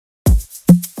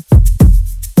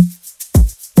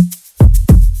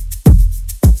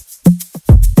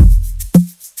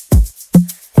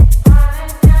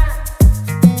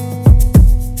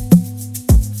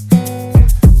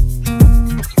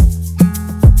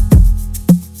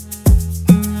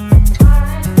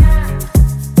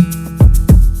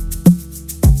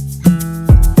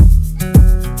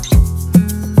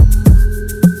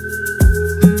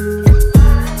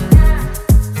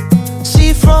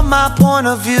point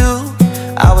of view,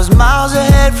 I was miles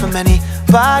ahead from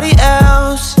anybody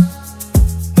else.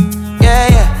 Yeah,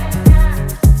 yeah.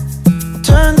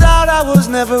 Turns out I was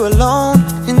never alone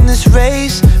in this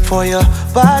race for your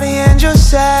body and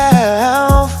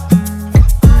yourself.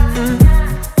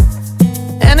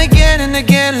 And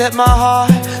again, let my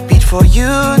heart beat for you,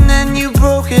 and then you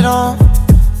broke it on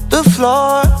the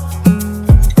floor.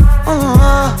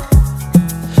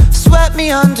 Swept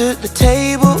me under the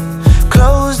table,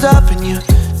 closed up, and you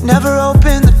never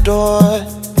opened the door.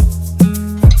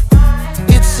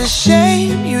 It's a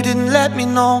shame you didn't let me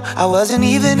know I wasn't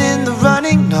even in the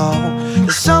running, no.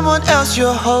 There's someone else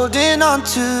you're holding on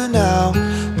to now,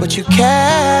 but you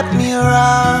kept me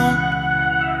around.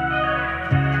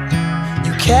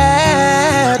 You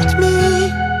kept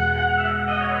me.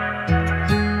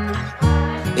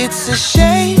 It's a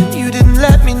shame you didn't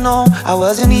let me know I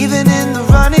wasn't even in the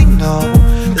running, no.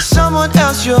 There's someone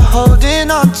else you're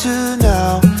holding on to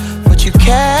now, but you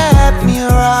kept me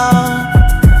around.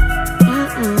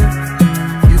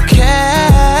 You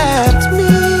kept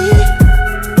me.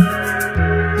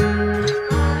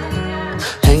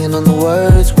 Hanging on the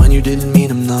words when you didn't mean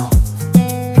them, no.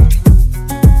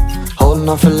 Holding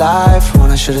on for life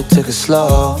when I should've took it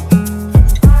slow.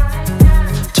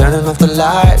 Turning off the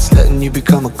lights, letting you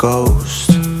become a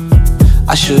ghost.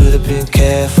 I should've been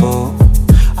careful,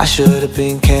 I should've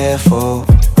been careful.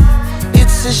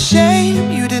 It's a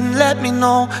shame you didn't let me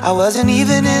know I wasn't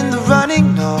even in the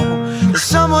running, no. There's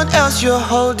someone else you're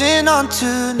holding on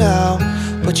to now,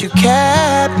 but you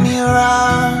kept me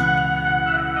around.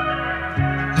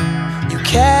 You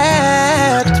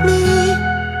kept me.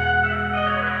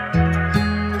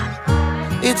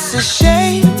 It's a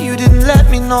shame you didn't let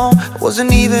me know I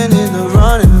wasn't even in the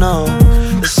running, no.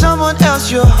 There's someone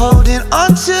else you're holding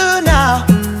on to now,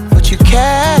 but you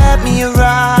kept me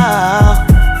around.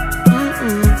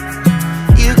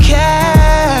 You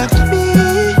kept me.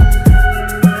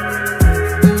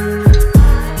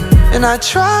 And I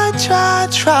tried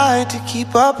to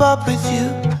keep up with you,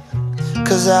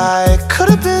 'cause I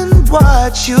could've been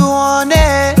what you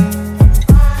wanted.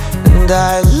 And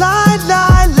I lied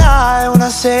when I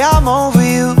say I'm over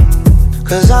you,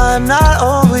 'cause I'm not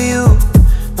over you,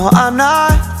 no I'm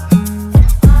not.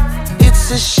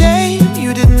 It's a shame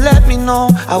you didn't let me know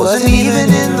I wasn't even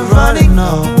in the running,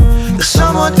 no. There's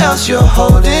someone else you're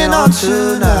holding on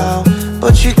to now,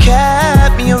 but you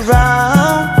kept me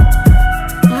around.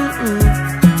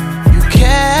 You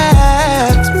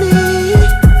kept me.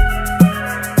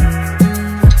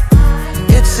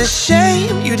 It's a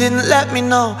shame you didn't let me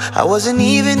know I wasn't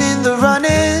even in the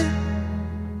running.